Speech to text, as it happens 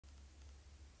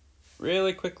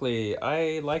Really quickly,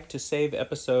 I like to save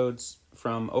episodes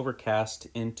from Overcast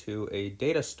into a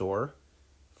data store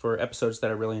for episodes that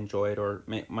I really enjoyed or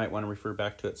might want to refer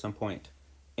back to at some point.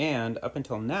 And up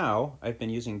until now, I've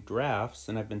been using drafts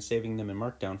and I've been saving them in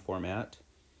Markdown format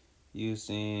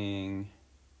using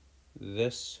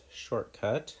this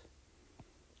shortcut.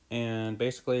 And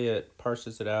basically it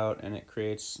parses it out and it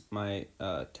creates my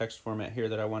text format here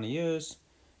that I want to use.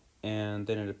 And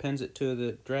then it appends it to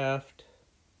the draft.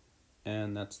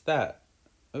 And that's that.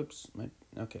 Oops.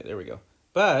 Okay, there we go.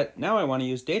 But now I want to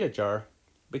use data jar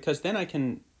because then I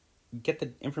can get the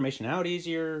information out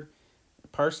easier,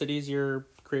 parse it easier,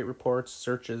 create reports,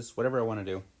 searches, whatever I want to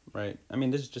do, right? I mean,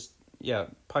 this is just,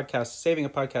 saving a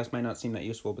podcast might not seem that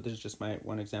useful, but this is just my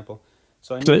one example.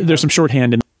 So there's some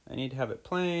shorthand in. I need to have it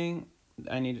playing.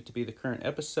 I need it to be the current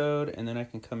episode, and then I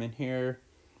can come in here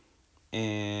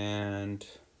and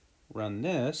run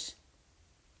this.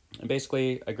 And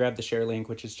basically, I grab the share link,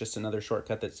 which is just another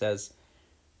shortcut that says,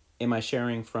 am I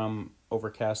sharing from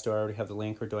Overcast? Do I already have the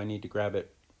link, or do I need to grab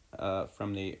it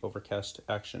from the Overcast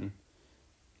action?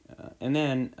 And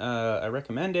then I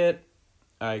recommend it.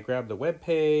 I grab the web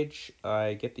page.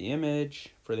 I get the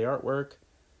image for the artwork.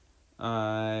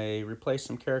 I replace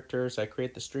some characters. I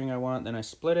create the string I want. Then I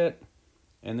split it.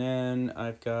 And then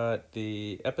I've got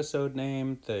the episode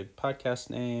name, the podcast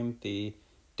name, the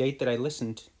date that I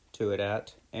listened to it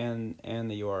at, and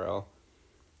the URL.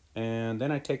 And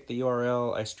then I take the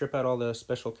URL, I strip out all the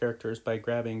special characters by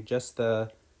grabbing just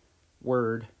the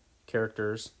word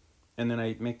characters, and then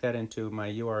I make that into my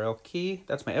URL key.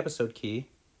 That's my episode key,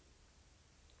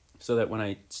 so that when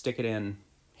I stick it in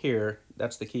here,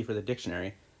 that's the key for the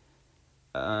dictionary.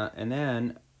 And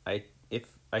then if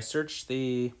I search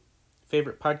the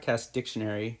favorite podcast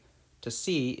dictionary to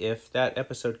see if that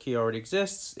episode key already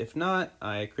exists. If not,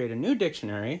 I create a new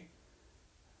dictionary,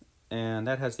 and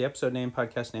that has the episode name,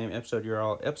 podcast name, episode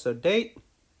URL, episode date.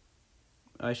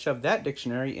 I shove that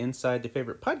dictionary inside the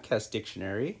favorite podcast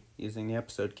dictionary using the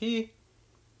episode key,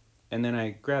 and then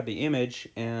I grab the image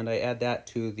and I add that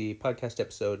to the podcast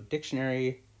episode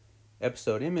dictionary,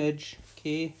 episode image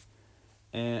key.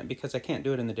 And because I can't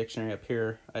do it in the dictionary up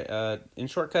here, in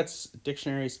shortcuts,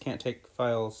 dictionaries can't take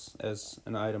files as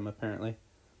an item, apparently.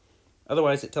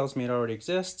 Otherwise, it tells me it already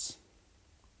exists.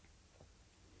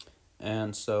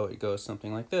 And so it goes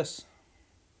something like this.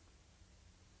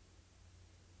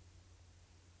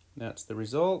 That's the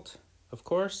result, of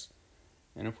course.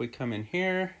 And if we come in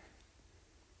here,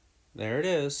 there it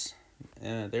is.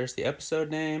 There's the episode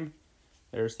name.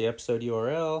 There's the episode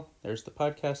URL. There's the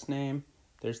podcast name.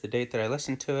 There's the date that I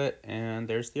listened to it, and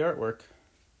there's the artwork.